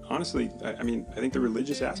 Honestly, I mean, I think the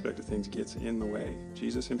religious aspect of things gets in the way.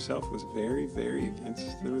 Jesus Himself was very, very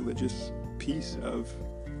against the religious piece of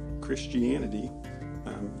Christianity,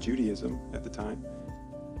 Judaism at the time.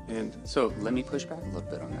 And So let me push back a little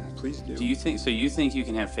bit on that. please do. Do you think you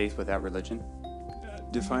can have faith without religion?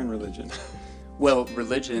 Define religion. Well,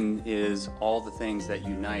 religion is all the things that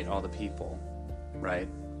unite all the people, right,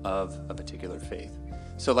 of a particular faith.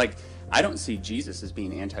 So, like, I don't see Jesus as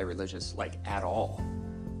being anti-religious, like, at all.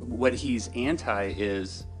 What He's anti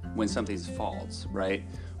is when something's false, right?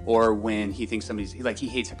 Or when He thinks He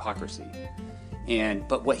hates hypocrisy.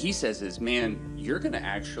 But what He says is, man, you're going to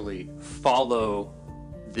actually follow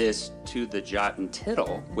this to the jot and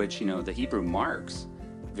tittle, which, the Hebrew marks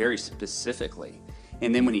very specifically.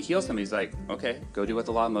 And then when he heals somebody, he's like, okay, go do what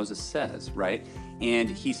the law of Moses says, right? And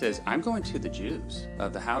he says, I'm going to the Jews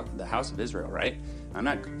of the house of Israel, right? I'm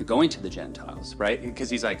not going to the Gentiles, right? Because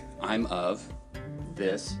he's like, I'm of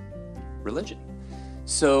this religion.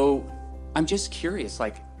 So I'm just curious,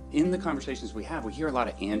 like in the conversations we have, we hear a lot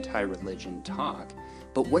of anti-religion talk,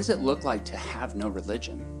 but what does it look like to have no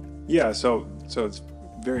religion? Yeah, so it's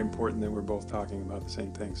very important that we're both talking about the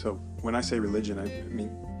same thing. So when I say religion, I mean,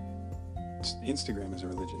 Instagram is a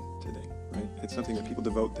religion today, right? It's something that people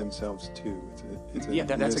devote themselves to. It's a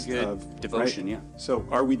that's a list good of, devotion, right? yeah. So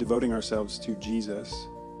are we devoting ourselves to Jesus,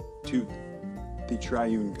 to the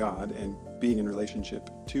triune God and being in relationship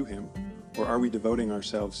to him, or are we devoting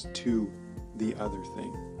ourselves to the other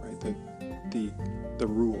thing, right? The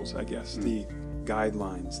rules, I guess, the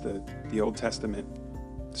guidelines, the Old Testament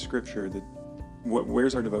scripture,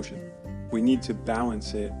 where's our devotion? We need to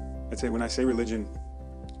balance it. I'd say when I say religion,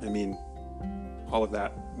 I mean all of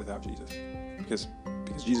that without Jesus, because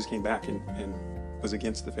Jesus came back and was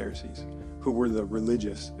against the Pharisees, who were the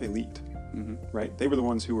religious elite, right? They were the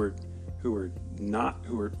ones who were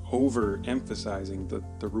overemphasizing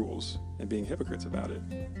the rules and being hypocrites about it.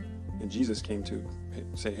 And Jesus came to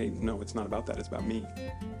say, hey, no, it's not about that, it's about me.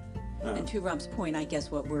 And to Rob's point, I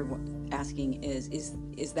guess what we're asking is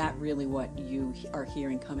that really what you are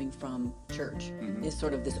hearing coming from church? Is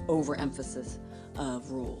sort of this overemphasis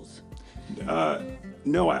of rules?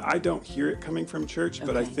 No, I don't hear it coming from church,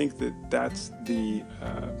 but I Okay. think that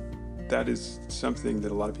is something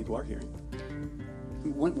that a lot of people are hearing.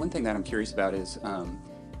 One thing that I'm curious about is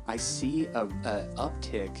I see a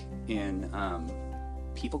uptick in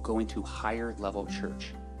people going to higher level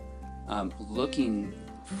church, looking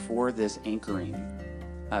for this anchoring.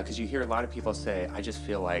 Because you hear a lot of people say, I just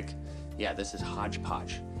feel like, yeah, this is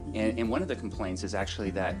hodgepodge. And one of the complaints is actually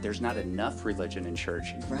that there's not enough religion in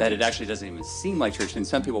church, that it actually doesn't even seem like church. And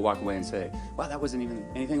some people walk away and say, wow, that wasn't even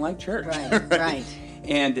anything like church. Right.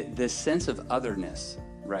 And this sense of otherness,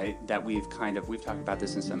 right, that we've talked about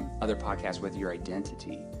this in some other podcasts with your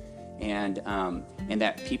identity. And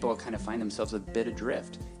that people kind of find themselves a bit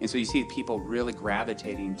adrift. And so you see people really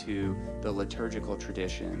gravitating to the liturgical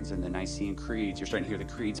traditions and the Nicene creeds. You're starting to hear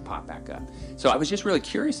the creeds pop back up. So I was just really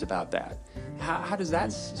curious about that. How does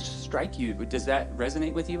that strike you? Does that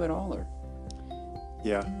resonate with you at all? Or?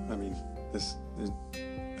 Yeah, I mean, this is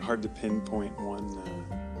hard to pinpoint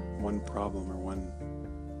one problem or one.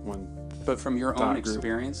 But from your thought own group.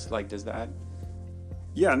 experience, like, does that?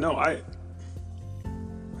 Yeah, no, I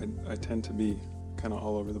tend to be kind of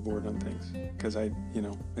all over the board on things because I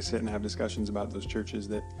sit and have discussions about those churches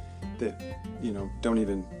that don't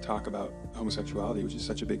even talk about homosexuality, which is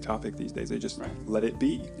such a big topic these days. They just let it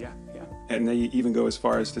be. Yeah. And they even go as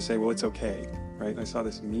far as to say, well, it's okay, right? I saw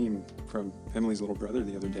this meme from Emily's little brother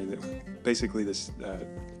the other day that basically this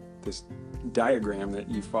diagram that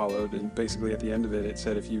you followed, and basically at the end of it, it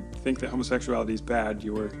said, if you think that homosexuality is bad,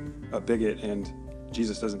 you're a bigot, and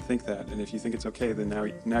Jesus doesn't think that. And if you think it's okay, then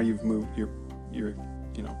now you've moved, you're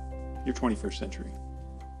 21st century.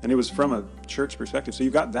 And it was from a church perspective. So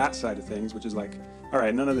you've got that side of things, which is like, all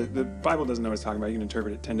right, none of the Bible doesn't know what it's talking about. You can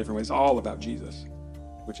interpret it 10 different ways. It's all about Jesus,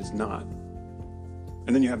 which is not.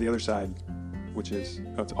 And then you have the other side, which is,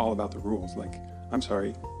 it's all about the rules. Like, I'm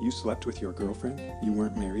sorry, you slept with your girlfriend? You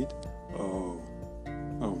weren't married? Oh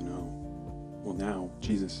no. Well, now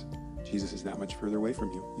Jesus is that much further away from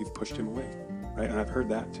you. You've pushed him away, right? And I've heard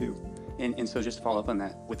that too. And so just to follow up on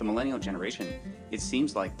that, with the millennial generation, it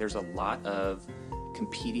seems like there's a lot of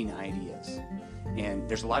competing ideas. And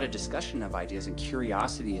there's a lot of discussion of ideas and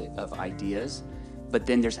curiosity of ideas, but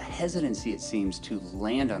then there's a hesitancy, it seems, to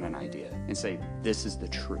land on an idea and say, this is the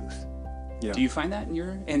truth. Yeah. Do you find that in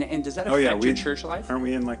your, and does that affect your church life? Aren't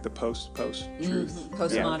we in like the post-truth?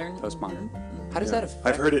 Postmodern. Postmodern. How does that affect?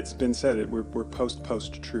 I've heard it's been said we're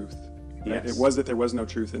post-truth. Right? Yes. It was that there was no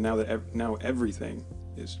truth, and now everything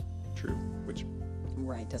is true, which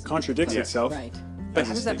Doesn't contradicts itself. Right. But as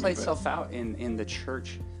how a does that play statement, itself out in the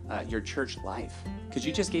church, your church life? Because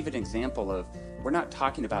you just gave an example of, we're not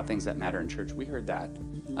talking about things that matter in church. We heard that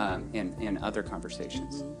in other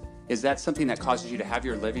conversations. Is that something that causes you to have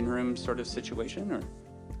your living room sort of situation, or?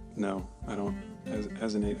 No, I don't.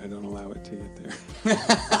 As an 8, I don't allow it to get there.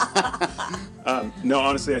 No,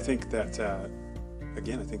 honestly, I think that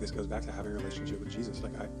again, I think this goes back to having a relationship with Jesus.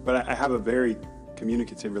 But I have a very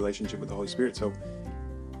communicative relationship with the Holy Spirit, so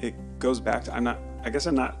it goes back to I guess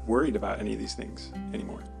I'm not worried about any of these things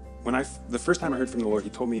anymore. The first time I heard from the Lord, He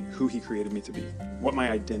told me who He created me to be, what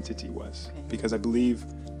my identity was, because I believe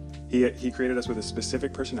He created us with a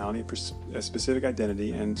specific personality, a specific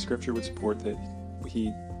identity, and Scripture would support that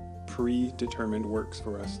He predetermined works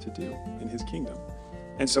for us to do in His kingdom.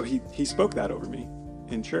 And so he spoke that over me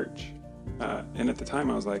in church. And at the time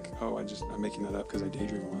I was like, oh, I'm making that up because I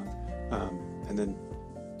daydream a lot. And then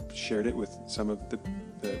shared it with some of the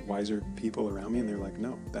wiser people around me, and they're like,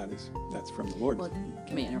 no, that's from the Lord. Well,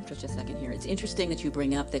 let me interrupt just a second here. It's interesting that you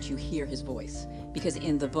bring up that you hear his voice, because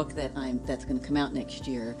in the book that's going to come out next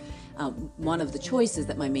year, one of the choices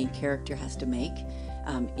that my main character has to make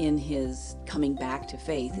in his coming back to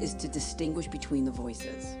faith is to distinguish between the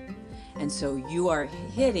voices. And so you are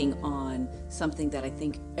hitting on something that I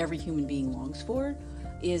think every human being longs for,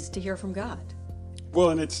 is to hear from God.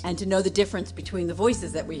 Well, and to know the difference between the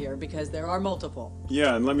voices that we hear, because there are multiple.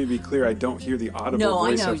 Yeah, and let me be clear, I don't hear the audible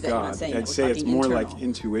voice of God. I'd say it's more like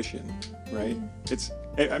intuition, right? It's,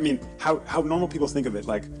 I mean, how normal people think of it,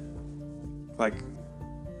 like,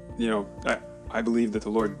 you know, I believe that the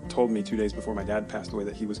Lord told me 2 days before my dad passed away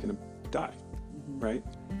that he was going to die, right?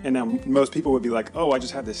 And now most people would be like, oh, I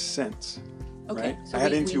just had this sense. Okay, right? so I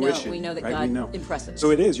had intuition. We know that right? God impresses.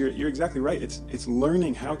 So it is. You're exactly right. It's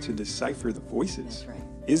learning how to decipher the voices. That's right.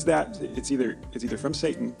 Is that it's either from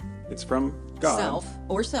Satan, it's from God,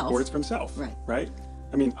 or it's from self. Right. Right.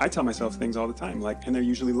 I mean, I tell myself things all the time, and they're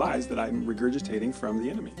usually lies that I'm regurgitating from the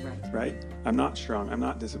enemy. Right. Right. I'm not strong. I'm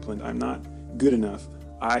not disciplined. I'm not good enough.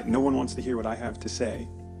 No one wants to hear what I have to say.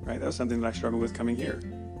 Right. That was something that I struggled with coming here.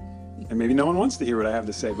 And maybe no one wants to hear what I have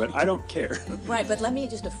to say, but I don't care. Right, but let me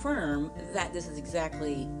just affirm that this is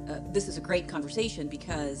exactly, this is a great conversation,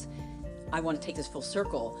 because I want to take this full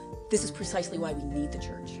circle. This is precisely why we need the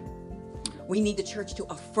church. We need the church to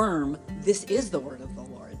affirm this is the word of the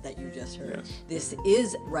Lord that you just heard. Yes. This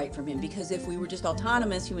is right from him, because if we were just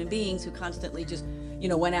autonomous human beings who constantly just,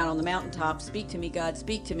 went out on the mountaintop, speak to me, God,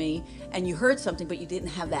 speak to me, and you heard something, but you didn't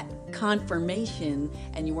have that confirmation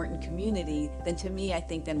and you weren't in community, then to me, I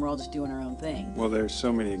think then we're all just doing our own thing. Well, there's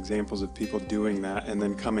so many examples of people doing that and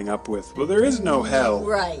then coming up with, well, there is no hell.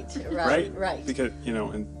 Right. Because,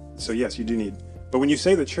 and so yes, you do need, but when you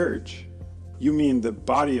say the church, you mean the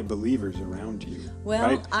body of believers around you.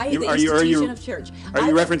 Well, right? The institution of church. Are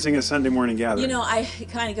you referencing a Sunday morning gathering? I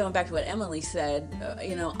kind of going back to what Emily said,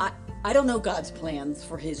 I don't know God's plans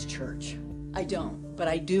for his church. I don't. But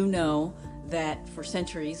I do know that for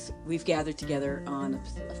centuries we've gathered together on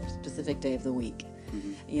a specific day of the week.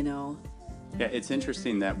 Yeah, it's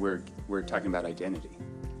interesting that we're talking about identity.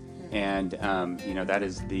 And, that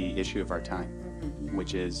is the issue of our time,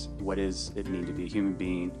 which is, what does it mean to be a human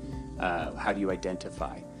being? How do you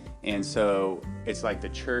identify? And so it's like the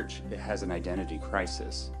church has an identity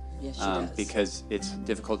crisis. Yes, she does. Because it's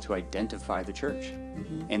difficult to identify the church.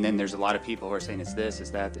 And then there's a lot of people who are saying it's this,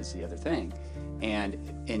 it's that, it's the other thing. And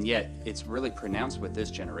yet it's really pronounced with this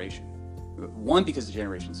generation. One, because the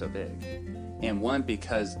generation's so big, and one,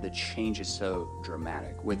 because the change is so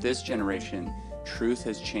dramatic. With this generation, truth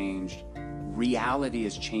has changed, reality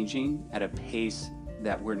is changing at a pace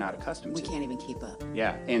that we're not accustomed to. We can't even keep up.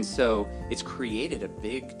 Yeah, and so it's created a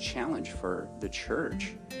big challenge for the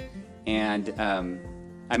church. And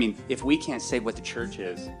if we can't say what the church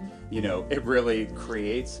is, it really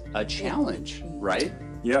creates a challenge, right?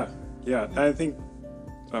 Yeah. I think,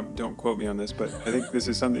 don't quote me on this, but I think this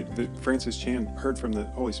is something that Francis Chan heard from the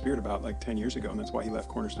Holy Spirit about like 10 years ago, and that's why he left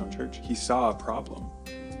Cornerstone Church. He saw a problem.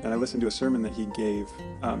 And I listened to a sermon that he gave.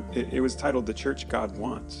 It was titled The Church God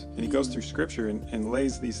Wants. And he goes through scripture and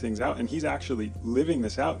lays these things out. And he's actually living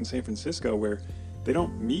this out in San Francisco, where they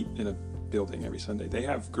don't meet in a building every Sunday. They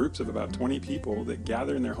have groups of about 20 people that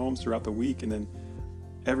gather in their homes throughout the week. And then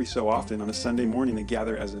every so often on a Sunday morning, they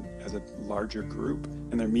gather as a larger group.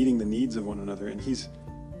 And they're meeting the needs of one another. And he's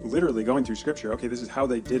literally going through scripture. Okay, this is how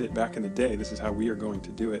they did it back in the day. This is how we are going to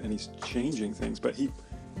do it. And he's changing things. But he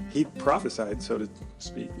prophesied, so to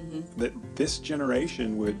speak, that this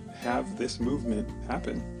generation would have this movement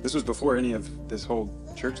happen. This was before any of this whole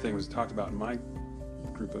church thing was talked about in my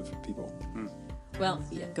group of people. Well,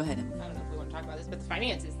 yeah, go ahead, Emily. I don't know if we want to talk about this, but the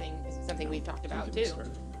finances thing is something we've talked about too.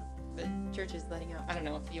 The church is letting out. I don't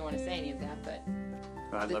know if you want to say any of that, but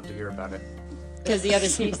I'd love to hear about it. Because the other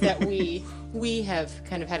piece that we have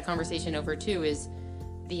kind of had a conversation over too is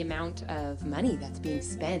the amount of money that's being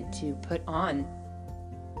spent to put on,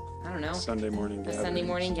 I don't know, Sunday morning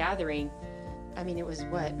gathering. I mean, it was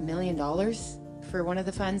what, $1 million for one of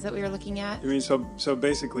the funds that we were looking at? I mean, so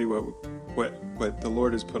basically what the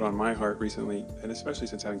Lord has put on my heart recently, and especially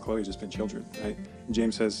since having Chloe, has just been children, right? And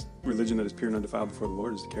James says, religion that is pure and undefiled before the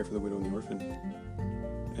Lord is to care for the widow and the orphan.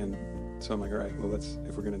 And so I'm like, all right, well,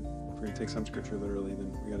 if we're gonna take some scripture literally,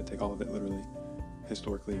 then we got to take all of it literally,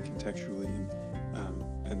 historically and contextually.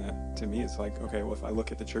 And that, to me, it's like, okay, well, if I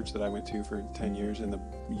look at the church that I went to for 10 years and the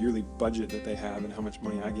yearly budget that they have and how much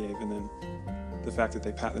money I gave, and then the fact that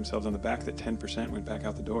they pat themselves on the back that 10% went back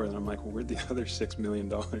out the door. And I'm like, well, where'd the other $6 million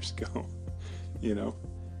go? You know?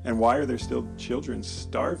 And why are there still children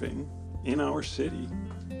starving in our city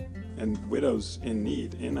and widows in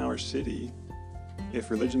need in our city if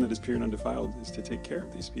religion that is pure and undefiled is to take care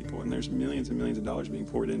of these people? And there's millions and millions of dollars being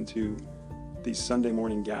poured into these Sunday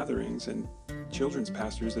morning gatherings and children's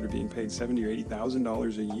pastors that are being paid $70,000 or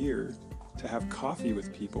 $80,000 a year to have coffee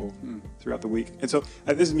with people throughout the week. And so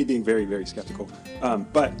this is me being very, very skeptical.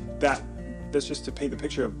 But that's just to paint the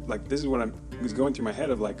picture of, like, this is what I was going through my head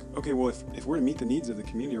of, like, okay, well, if we're to meet the needs of the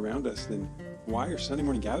community around us, then why are Sunday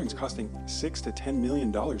morning gatherings costing $6 to $10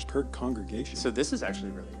 million per congregation? So this is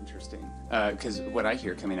actually really interesting, because what I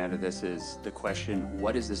hear coming out of this is the question,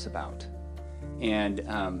 what is this about? And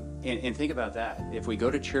think about that. If we go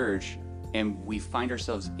to church and we find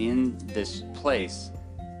ourselves in this place,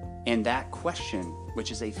 and that question,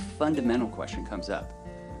 which is a fundamental question, comes up,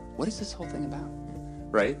 what is this whole thing about,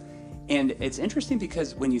 right? And it's interesting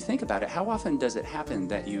because when you think about it, how often does it happen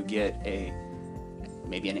that you get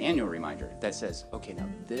maybe an annual reminder that says, okay, now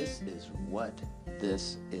this is what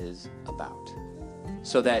this is about?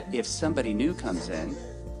 So that if somebody new comes in,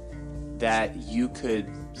 that you could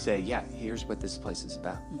say, yeah, here's what this place is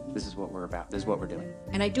about. This is what we're about. This is what we're doing.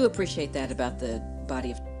 And I do appreciate that about the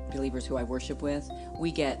body of believers who I worship with.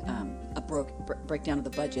 We get a breakdown of the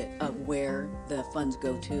budget of where the funds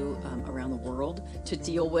go to around the world to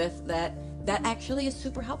deal with that. That actually is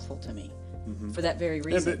super helpful to me for that very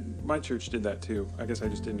reason. Yeah, but my church did that too. I guess I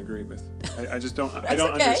just didn't agree with. I just don't. I That's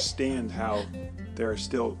don't okay. understand how there's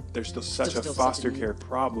still such a foster care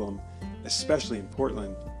problem, especially in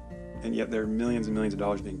Portland, and yet there are millions and millions of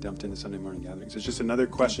dollars being dumped into Sunday morning gatherings. It's just another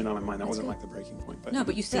question on my mind. That wasn't like the breaking point, but No,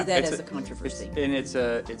 but you see yeah, that it's as a controversy. It's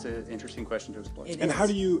an interesting question to explore. It And is. how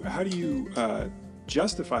do you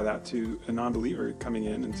justify that to a non-believer coming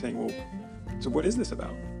in and saying, well, so what is this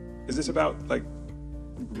about? Is this about, like,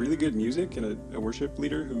 really good music and a worship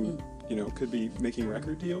leader who could be making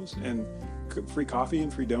record deals and free coffee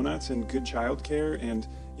and free donuts and good childcare? And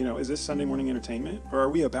is this Sunday morning entertainment, or are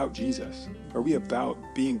we about Jesus? Are we about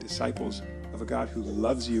being disciples of a God who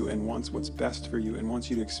loves you and wants what's best for you and wants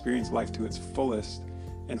you to experience life to its fullest,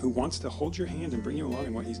 and who wants to hold your hand and bring you along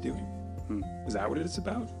in what he's doing? Is that what it's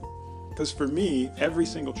about? Because for me, every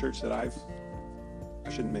single church that I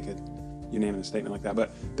shouldn't make a unanimous statement like that,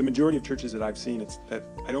 but the majority of churches that I've seen, it's that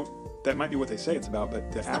that might be what they say it's about,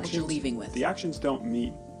 but the not what actions, you're leaving with. the actions don't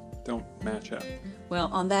match up. Well,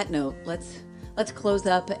 on that note, let's close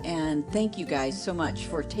up, and thank you guys so much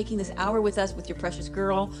for taking this hour with us with your precious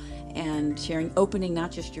girl and opening not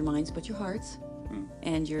just your minds, but your hearts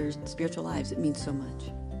and your spiritual lives. It means so much.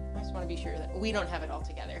 I just want to be sure that we don't have it all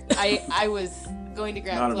together. I was going to Not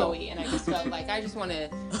grab at all. Chloe, and I just felt like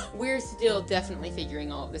we're still definitely figuring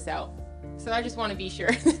all of this out. So I just want to be sure.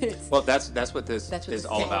 Well, that's what this That's what is this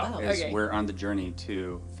all is all about. about. Is Okay. we're on the journey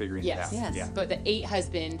to figuring Yes. it out. Yes. Yeah. But the 8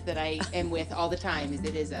 husband that I am with all the time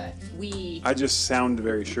I just sound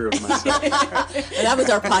very sure of myself. And that was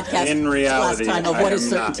our podcast In reality, last time of I what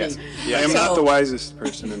is am not. certainty. I am So- not the wisest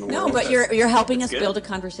person in the No, world. but you're helping us good. build a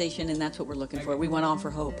conversation, and that's what we're looking for. We want to offer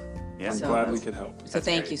hope. Yeah. I'm So- glad we could help. So That's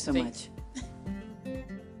thank great. you so Thanks. much.